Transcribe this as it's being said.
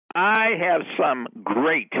I have some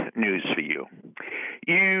great news for you.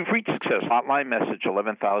 You've reached Success Hotline, message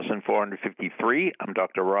 11,453. I'm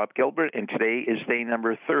Dr. Rob Gilbert, and today is day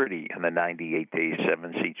number 30 in the 98-Day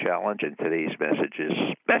 7C Challenge, and today's message is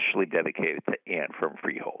specially dedicated to Ann from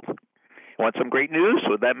Freehold. Want some great news?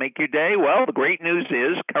 Would that make your day? Well, the great news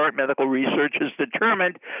is current medical research has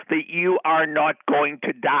determined that you are not going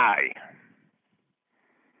to die.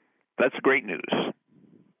 That's great news.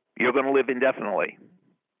 You're going to live indefinitely.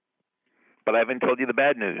 But I haven't told you the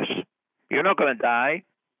bad news. You're not going to die.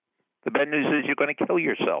 The bad news is you're going to kill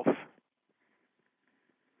yourself.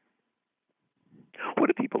 What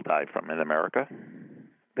do people die from in America?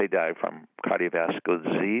 They die from cardiovascular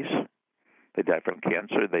disease. They die from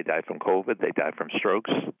cancer. They die from COVID. They die from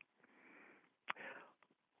strokes.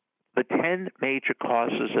 The 10 major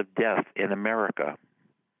causes of death in America.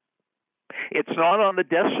 It's not on the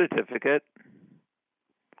death certificate,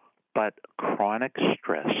 but chronic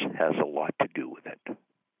stress has a lot to do with it.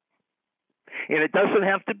 And it doesn't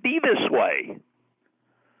have to be this way.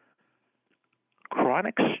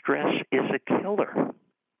 Chronic stress is a killer.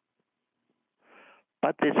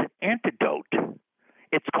 But there's an antidote.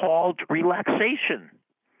 It's called relaxation.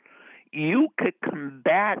 You could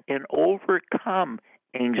combat and overcome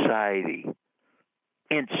anxiety,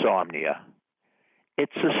 insomnia.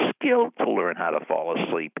 It's a skill to learn how to fall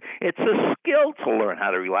asleep. It's a skill to learn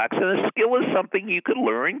how to relax. And a skill is something you can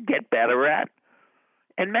learn, get better at,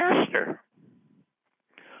 and master.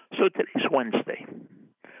 So today's Wednesday.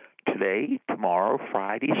 Today, tomorrow,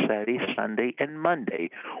 Friday, Saturday, Sunday, and Monday,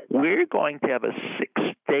 we're going to have a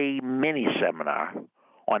 6-day mini seminar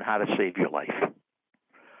on how to save your life.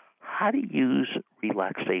 How to use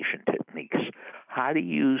relaxation techniques. How to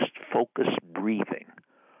use focused breathing.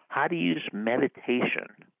 How to use meditation.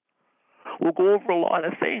 We'll go over a lot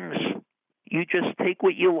of things. You just take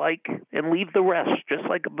what you like and leave the rest, just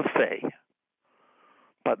like a buffet.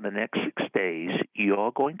 But in the next 6 days,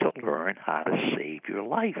 you're going to learn how to save your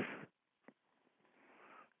life.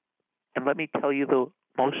 And let me tell you the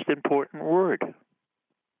most important word.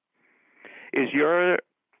 Is your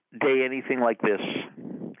day anything like this?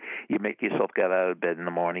 You make yourself get out of bed in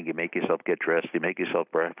the morning, you make yourself get dressed, you make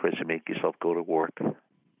yourself breakfast, you make yourself go to work.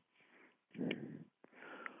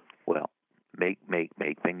 Well, make,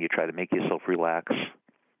 then you try to make yourself relax,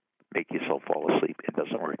 make yourself fall asleep. It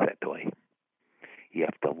doesn't work that way. You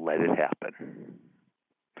have to let it happen.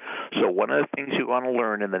 So one of the things you're going to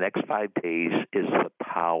learn in the next 5 days is the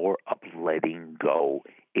power of letting go.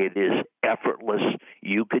 It is effortless.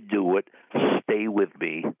 You could do it. Stay with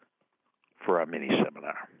me for our mini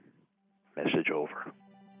seminar. Message over.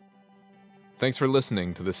 Thanks for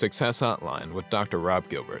listening to the Success Hotline with Dr. Rob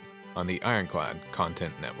Gilbert on the Ironclad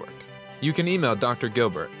Content Network. You can email Dr.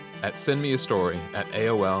 Gilbert at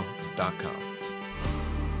sendmeastory@aol.com.